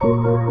Balena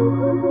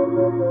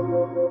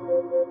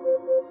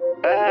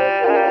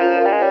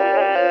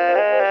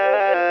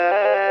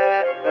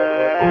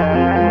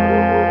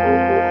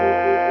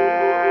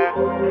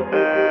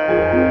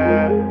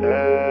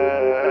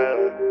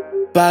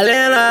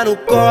no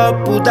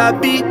copo da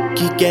Bi,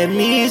 que quer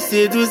me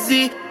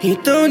seduzir.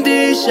 Então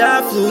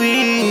deixa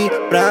fluir,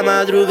 pra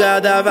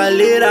madrugada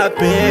valer a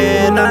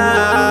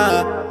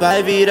pena.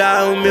 Vai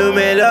virar o meu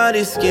melhor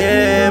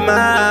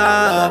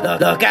esquema.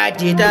 Louca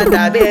de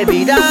tanta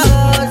bebida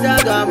rosa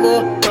do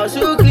amor,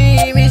 nosso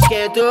clima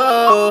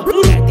esquentou.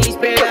 Quer te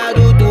esperar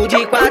tudo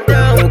de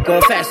quatão. Eu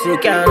confesso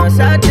que a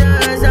nossa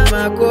transa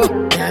marcou,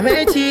 minha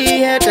mente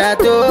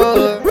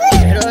retratou.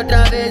 Quero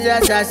outra vez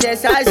essa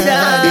sensação.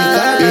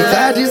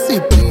 Fica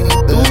disciplina,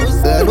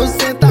 dançando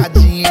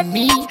sentadinha em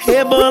mim,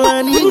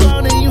 rebolando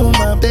igual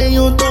nenhuma.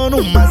 Tenho dor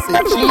no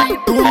macetinho,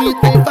 tu me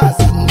tem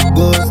facinho,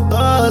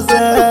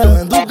 gostosa.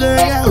 Quando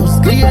ganha os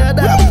cria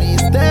da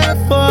pista é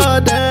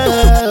foda.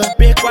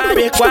 Perco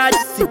a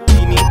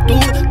disciplina e tu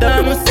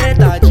dando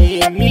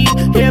sentadinha em mim,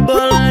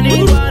 rebolando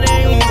igual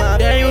nenhuma.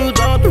 Tenho o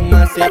dom do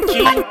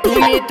macetinho, tu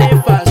me tem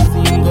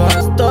facinho,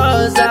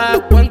 gostosa.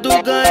 Quando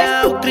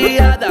ganha o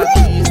cria da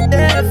pista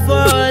é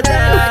foda.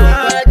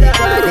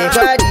 Perco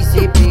a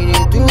disciplina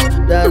e tu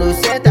dando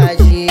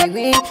sentadinha em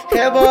mim,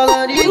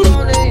 rebolando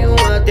igual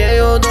nenhuma.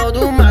 Tenho o dom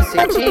do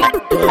macetinho,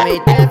 tu me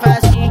tem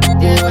facinho,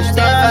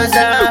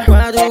 gostosa.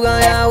 Quando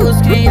ganha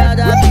os cria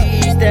da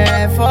pista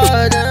é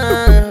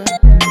foda.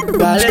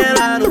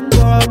 Balena no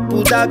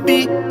copo da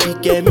Bi, que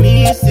quer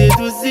me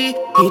seduzir.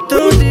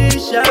 Então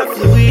deixa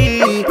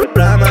fluir,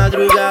 pra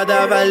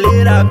madrugada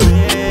valer a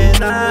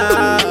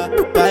pena.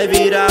 Vai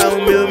virar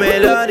o meu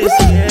melhor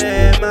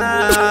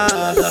esquema.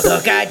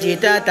 Louca de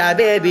tanta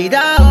bebida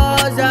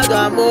rosa do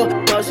amor,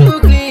 nosso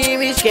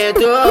clima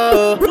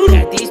esquentou.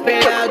 Quer te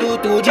esperar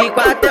tudo de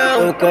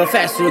quatão. Eu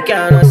confesso que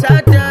a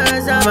nossa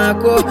transa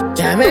marcou,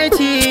 minha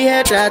mente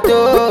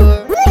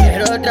retratou.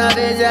 Quero outra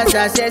vez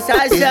essa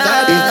sensação.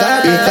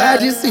 Fica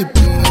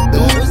disciplina,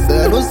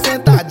 dançando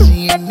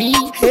sentadinha em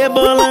mim,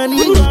 rebolando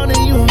igual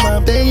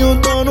nenhuma. Tenho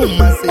dor no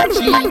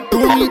macetinho, tu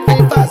me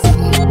tem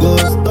facinho,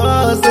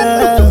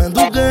 gostosa.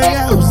 Quando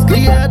ganha os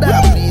cria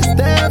da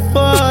pista é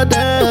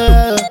foda.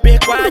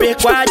 Perco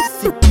a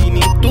disciplina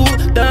e tu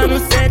dando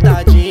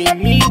sentadinha em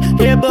mim,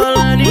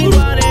 rebolando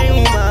igual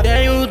nenhuma.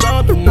 Tenho o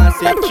dom do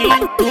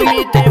macetinho, tu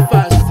me tem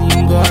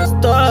facinho,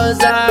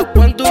 gostosa.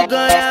 Quando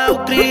ganha o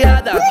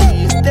cria da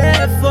pista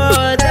é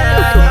foda.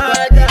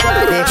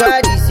 Perco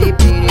a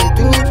disciplina e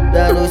tu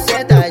dando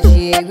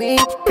sentadinha em mim,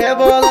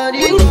 rebolando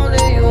igual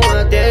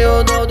nenhuma. Tenho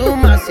o dom do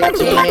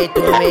macetinho,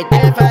 tu me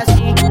tem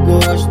facinho,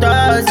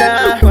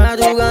 gostosa.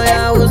 Quando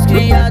ganha os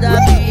cria da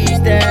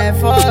pista é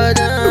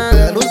foda.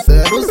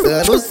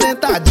 Dando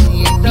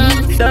sentadinha em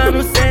mim,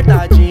 Dando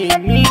sentadinha em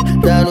mim,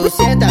 dando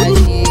sentadinha